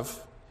Joseph.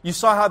 You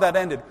saw how that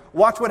ended.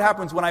 Watch what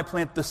happens when I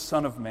plant the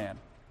Son of Man.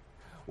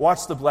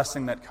 Watch the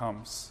blessing that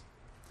comes.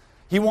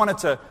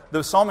 The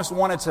psalmist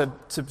wanted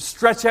to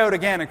stretch out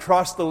again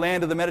across the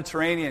land of the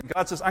Mediterranean.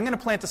 God says, I'm going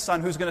to plant a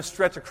son who's going to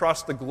stretch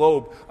across the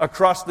globe,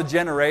 across the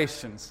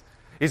generations.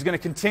 He's going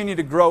to continue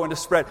to grow and to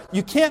spread.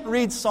 You can't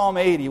read Psalm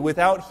 80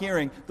 without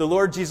hearing the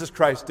Lord Jesus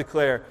Christ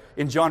declare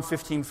in John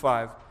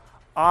 15:5,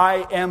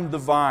 I am the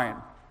vine.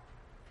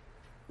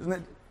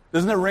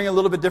 Doesn't it ring a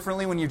little bit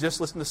differently when you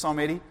just listen to Psalm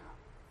 80?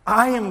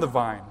 I am the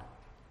vine,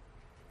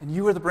 and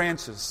you are the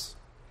branches.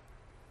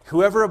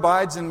 Whoever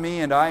abides in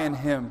me and I in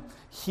him,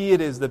 he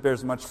it is that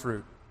bears much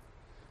fruit.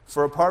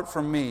 For apart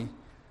from me,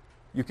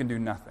 you can do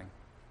nothing.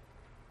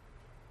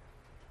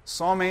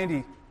 Psalm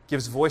 80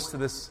 gives voice to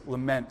this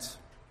lament,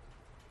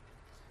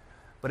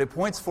 but it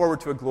points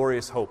forward to a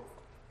glorious hope.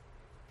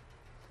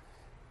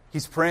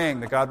 He's praying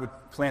that God would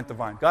plant the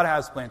vine. God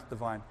has planted the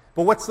vine.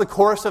 But what's the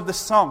chorus of the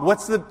song?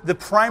 What's the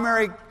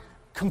primary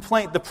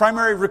complaint, the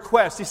primary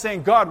request? He's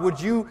saying, God, would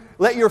you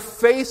let your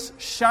face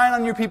shine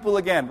on your people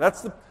again?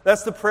 That's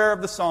the prayer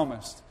of the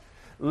psalmist.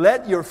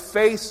 Let your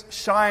face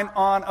shine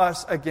on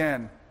us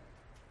again.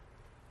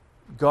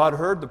 God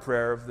heard the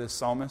prayer of this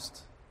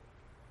psalmist.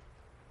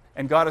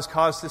 And God has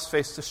caused His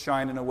face to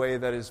shine in a way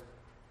that is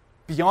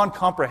beyond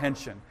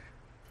comprehension.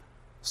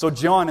 So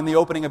John, in the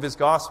opening of his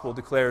gospel,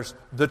 declares,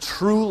 the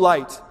true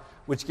light,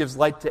 which gives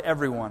light to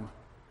everyone,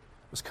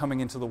 was coming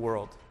into the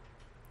world.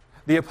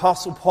 The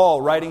Apostle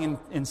Paul, writing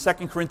in 2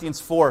 Corinthians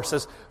 4,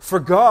 says, for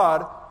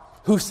God,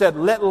 who said,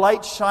 let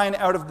light shine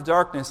out of the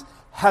darkness,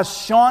 has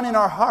shone in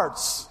our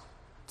hearts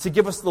to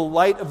give us the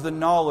light of the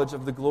knowledge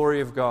of the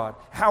glory of God.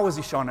 How has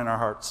He shone in our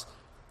hearts?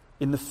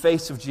 In the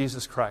face of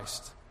Jesus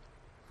Christ.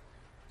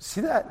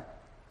 See that?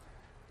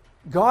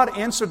 God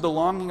answered the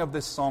longing of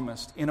this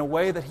psalmist in a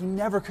way that he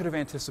never could have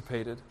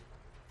anticipated.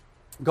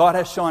 God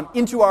has shone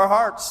into our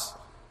hearts.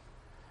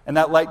 And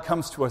that light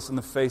comes to us in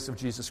the face of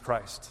Jesus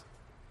Christ.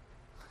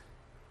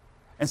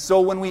 And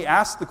so when we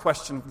ask the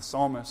question of the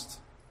psalmist,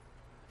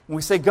 when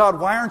we say, God,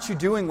 why aren't you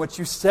doing what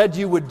you said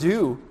you would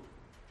do?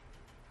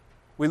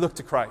 We look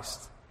to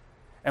Christ,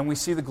 and we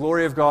see the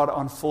glory of God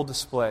on full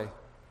display.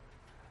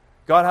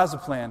 God has a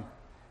plan,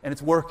 and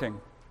it's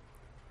working.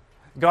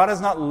 God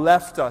has not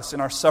left us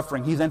in our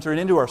suffering. He's entered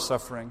into our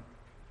suffering.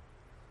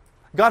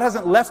 God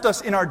hasn't left us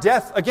in our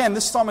death. Again,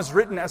 this psalm is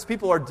written as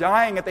people are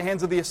dying at the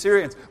hands of the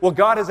Assyrians. Well,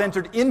 God has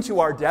entered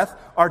into our death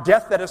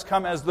that has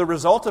come as the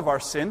result of our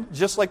sin,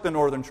 just like the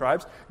northern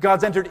tribes.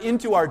 God's entered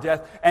into our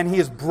death, and He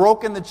has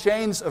broken the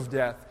chains of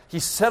death.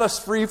 He set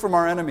us free from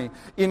our enemy.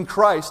 In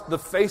Christ, the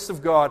face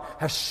of God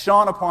has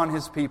shone upon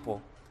His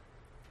people.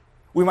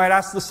 We might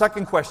ask the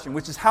second question,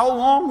 which is, how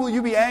long will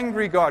you be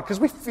angry, God? Because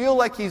we feel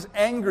like He's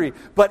angry.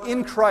 But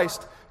in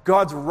Christ,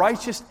 God's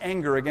righteous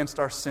anger against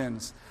our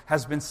sins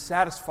has been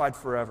satisfied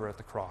forever at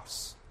the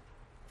cross.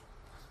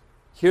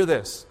 Hear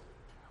this.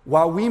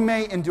 While we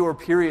may endure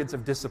periods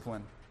of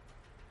discipline,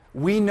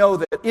 we know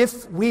that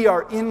if we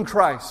are in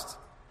Christ,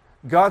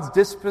 God's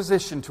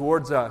disposition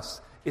towards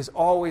us is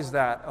always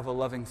that of a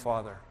loving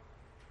Father.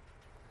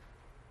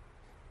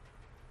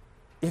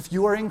 If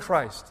you are in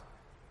Christ,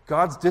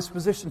 God's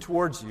disposition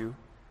towards you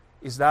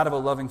is that of a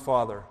loving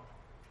Father.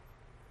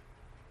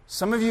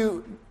 Some of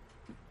you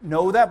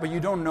know that, but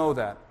you don't know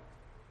that.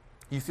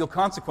 You feel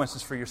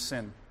consequences for your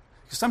sin.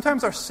 Because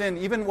sometimes our sin,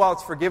 even while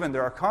it's forgiven,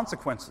 there are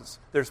consequences.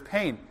 There's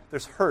pain.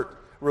 There's hurt.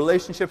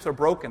 Relationships are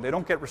broken. They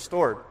don't get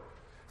restored.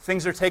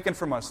 Things are taken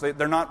from us.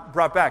 They're not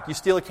brought back. You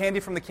steal a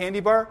candy from the candy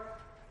bar,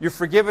 you're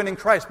forgiven in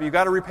Christ, but you've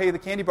got to repay the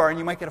candy bar and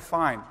you might get a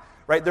fine.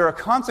 Right? There are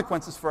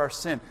consequences for our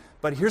sin.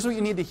 But here's what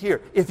you need to hear.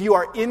 If you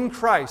are in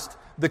Christ,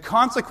 the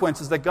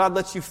consequences that God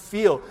lets you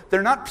feel,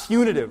 they're not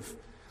punitive.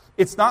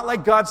 It's not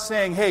like God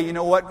saying, hey, you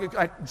know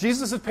what?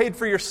 Jesus has paid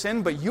for your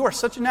sin, but you are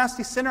such a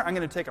nasty sinner, I'm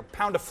going to take a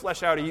pound of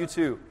flesh out of you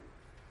too.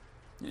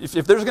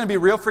 If there's going to be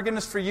real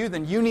forgiveness for you,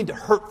 then you need to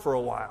hurt for a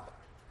while.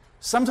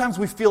 Sometimes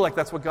we feel like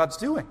that's what God's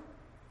doing.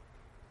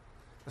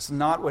 That's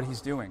not what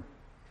He's doing.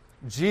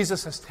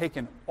 Jesus has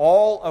taken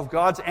all of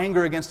God's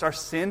anger against our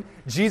sin.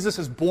 Jesus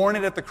has borne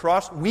it at the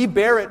cross. We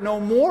bear it no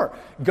more.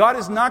 God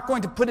is not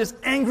going to put His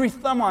angry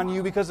thumb on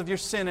you because of your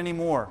sin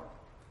anymore.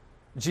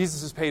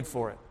 Jesus has paid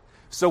for it.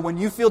 So when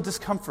you feel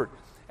discomfort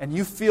and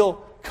you feel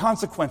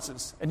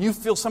consequences and you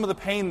feel some of the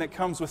pain that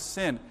comes with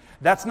sin,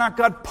 that's not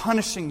God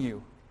punishing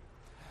you.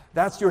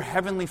 That's your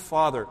heavenly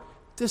Father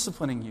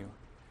disciplining you,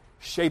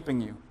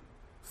 shaping you,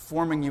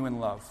 forming you in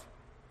love.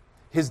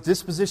 His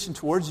disposition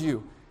towards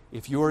you,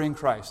 if you are in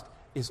Christ,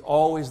 is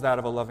always that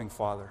of a loving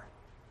Father.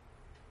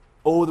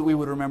 Oh, that we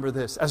would remember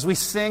this. As we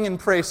sing and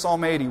pray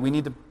Psalm 80, we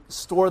need to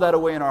store that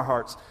away in our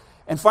hearts.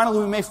 And finally,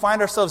 we may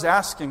find ourselves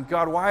asking,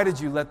 God, why did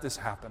you let this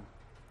happen?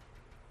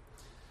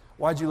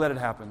 Why did you let it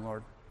happen,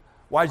 Lord?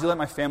 Why did you let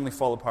my family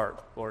fall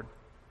apart, Lord?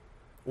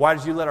 Why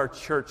did you let our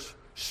church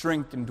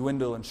shrink and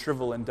dwindle and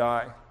shrivel and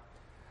die?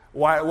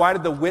 Why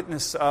did the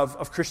witness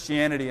of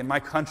Christianity in my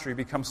country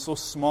become so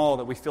small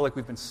that we feel like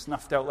we've been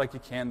snuffed out like a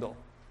candle?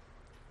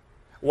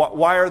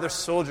 Why are there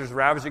soldiers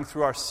ravaging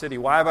through our city?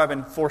 Why have I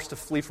been forced to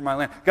flee from my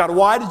land? God,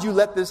 why did you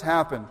let this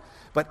happen?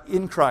 But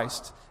in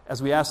Christ,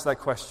 as we ask that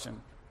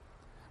question,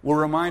 we're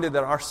reminded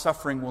that our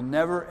suffering will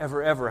never,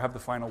 ever, ever have the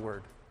final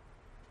word.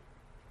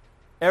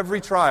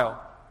 Every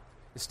trial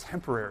is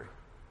temporary.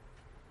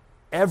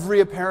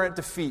 Every apparent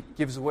defeat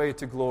gives way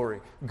to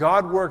glory.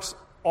 God works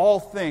all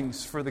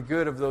things for the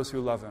good of those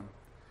who love Him,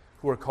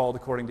 who are called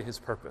according to His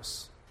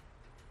purpose.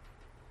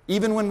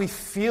 Even when we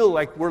feel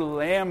like we're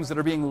lambs that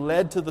are being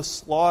led to the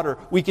slaughter,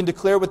 we can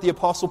declare with the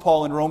Apostle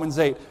Paul in Romans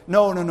 8,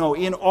 no.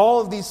 In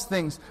all of these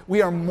things,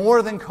 we are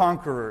more than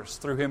conquerors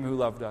through Him who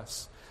loved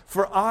us.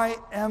 For I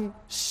am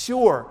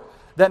sure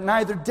that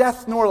neither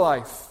death nor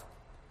life,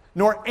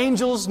 nor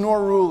angels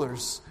nor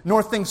rulers,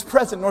 nor things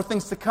present nor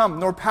things to come,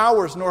 nor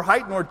powers, nor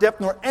height, nor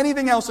depth, nor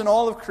anything else in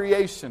all of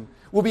creation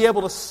will be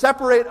able to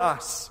separate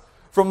us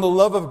from the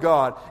love of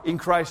God in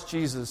Christ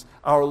Jesus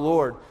our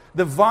Lord.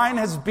 The vine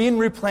has been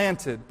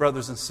replanted,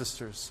 brothers and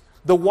sisters.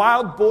 The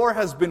wild boar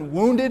has been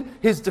wounded.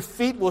 His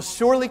defeat will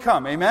surely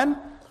come. Amen?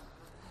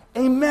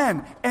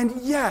 Amen.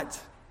 And yet,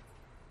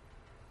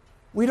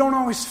 we don't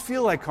always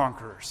feel like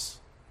conquerors.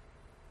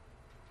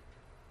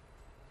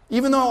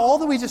 Even though all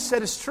that we just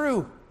said is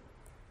true.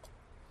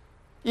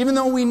 Even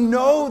though we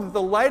know that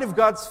the light of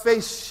God's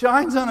face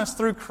shines on us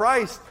through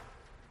Christ,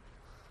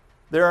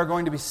 there are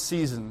going to be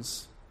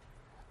seasons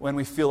when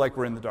we feel like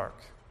we're in the dark.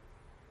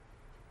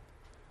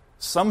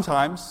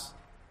 Sometimes,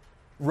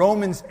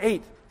 Romans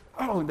 8,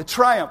 the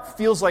triumph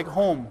feels like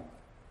home.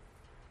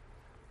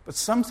 But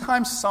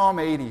sometimes Psalm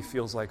 80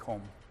 feels like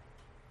home.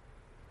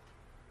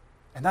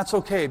 And that's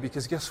okay,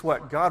 because guess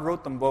what? God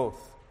wrote them both.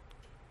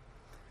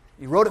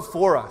 He wrote it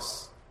for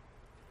us.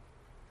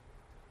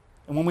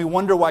 And when we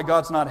wonder why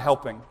God's not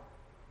helping,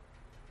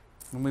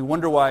 when we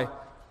wonder why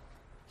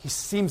He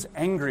seems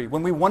angry,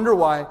 when we wonder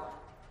why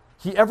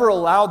He ever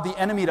allowed the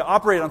enemy to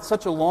operate on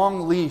such a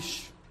long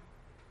leash,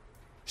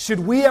 should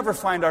we ever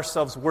find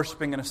ourselves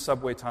worshiping in a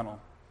subway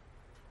tunnel?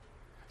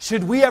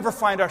 should we ever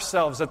find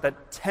ourselves at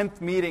that 10th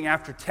meeting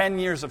after 10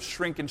 years of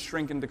shrink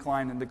and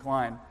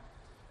decline,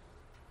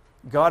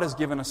 God has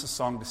given us a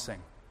song to sing.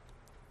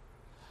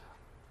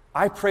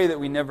 I pray that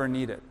we never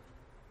need it,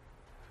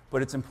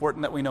 but it's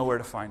important that we know where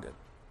to find it.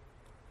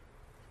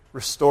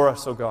 Restore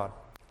us, O God.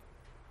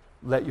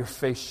 Let your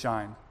face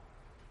shine,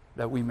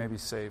 that we may be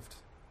saved.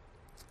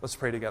 Let's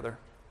pray together.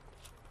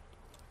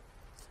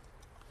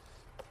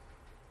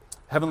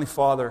 Heavenly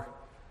Father,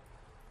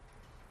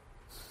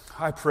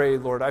 I pray,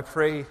 Lord,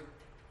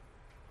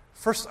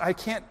 first, I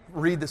can't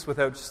read this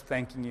without just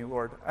thanking you,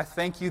 Lord. I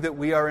thank you that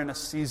we are in a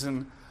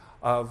season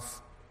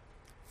of,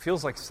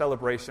 feels like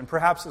celebration.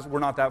 Perhaps we're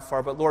not that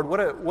far, but Lord,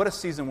 what a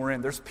season we're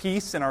in. There's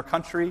peace in our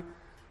country.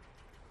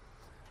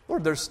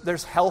 Lord,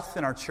 there's health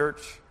in our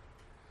church.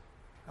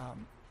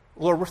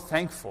 Lord, we're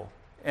thankful.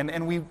 And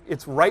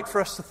it's right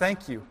for us to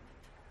thank you.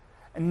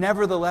 And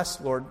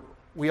nevertheless, Lord,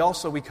 we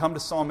come to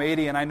Psalm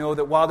 80, and I know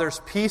that while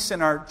there's peace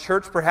in our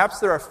church, perhaps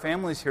there are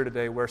families here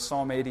today where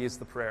Psalm 80 is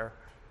the prayer.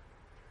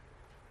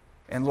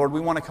 And Lord, we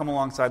want to come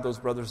alongside those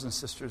brothers and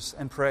sisters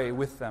and pray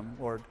with them,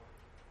 Lord.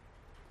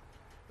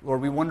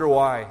 Lord, we wonder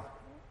why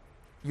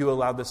you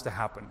allowed this to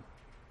happen.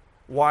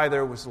 Why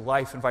there was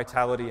life and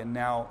vitality, and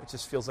now it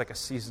just feels like a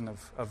season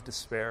of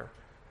despair.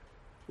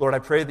 Lord, I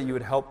pray that you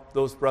would help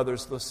those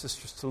brothers, those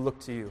sisters to look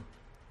to you.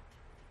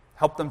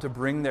 Help them to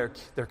bring their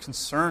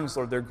concerns,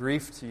 Lord, their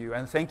grief to you.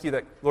 And thank you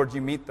that, Lord,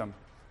 you meet them.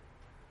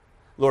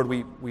 Lord,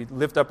 we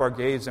lift up our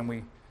gaze and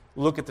we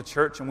look at the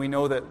church and we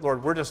know that,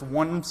 Lord, we're just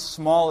one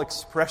small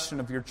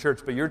expression of your church,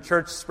 but your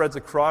church spreads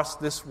across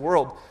this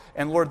world.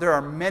 And Lord, there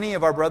are many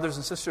of our brothers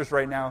and sisters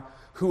right now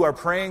who are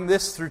praying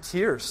this through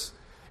tears.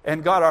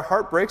 And God, our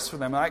heart breaks for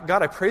them.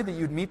 God, I pray that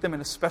you'd meet them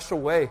in a special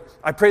way.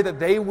 I pray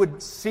that they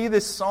would see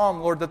this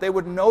psalm, Lord, that they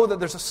would know that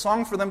there's a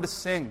song for them to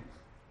sing.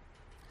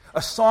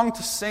 A song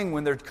to sing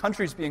when their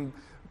country's being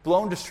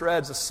blown to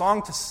shreds. A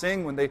song to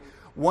sing when they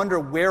wonder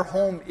where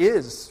home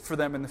is for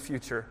them in the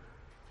future.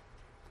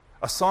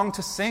 A song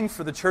to sing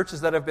for the churches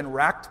that have been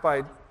racked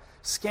by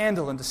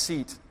scandal and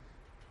deceit.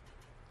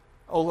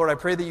 Oh Lord, I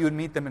pray that you would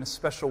meet them in a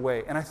special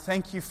way. And I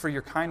thank you for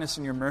your kindness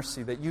and your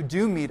mercy, that you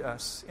do meet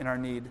us in our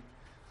need.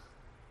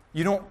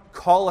 You don't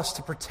call us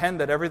to pretend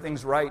that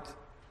everything's right.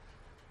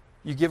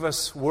 You give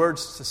us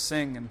words to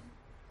sing and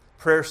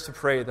prayers to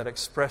pray that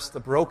express the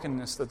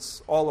brokenness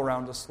that's all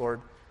around us,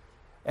 Lord.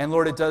 And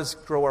Lord, it does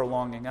grow our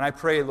longing. And I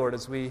pray, Lord,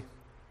 as we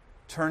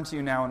turn to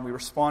you now and we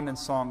respond in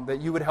song,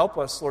 that you would help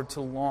us, Lord, to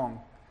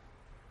long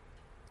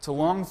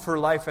for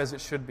life as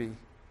it should be.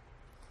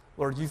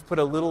 Lord, you've put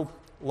a little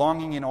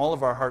longing in all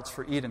of our hearts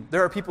for Eden.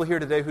 There are people here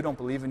today who don't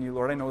believe in you,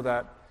 Lord, I know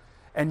that.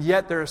 And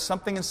yet there is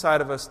something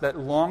inside of us that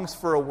longs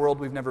for a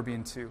world we've never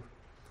been to.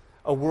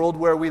 A world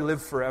where we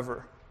live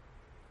forever.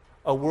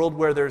 A world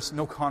where there's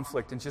no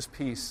conflict and just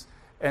peace.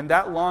 And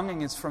that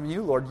longing is from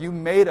you, Lord. You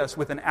made us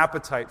with an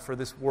appetite for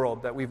this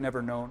world that we've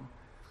never known.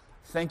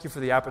 Thank you for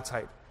the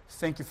appetite.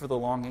 Thank you for the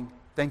longing.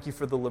 Thank you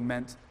for the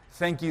lament.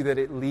 Thank you that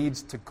it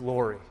leads to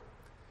glory.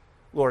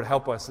 Lord,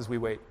 help us as we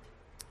wait.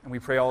 And we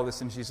pray all of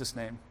this in Jesus'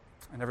 name.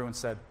 And everyone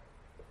said,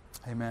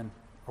 amen.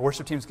 Our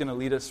worship team's going to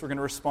lead us. We're going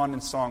to respond in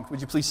song.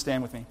 Would you please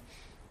stand with me?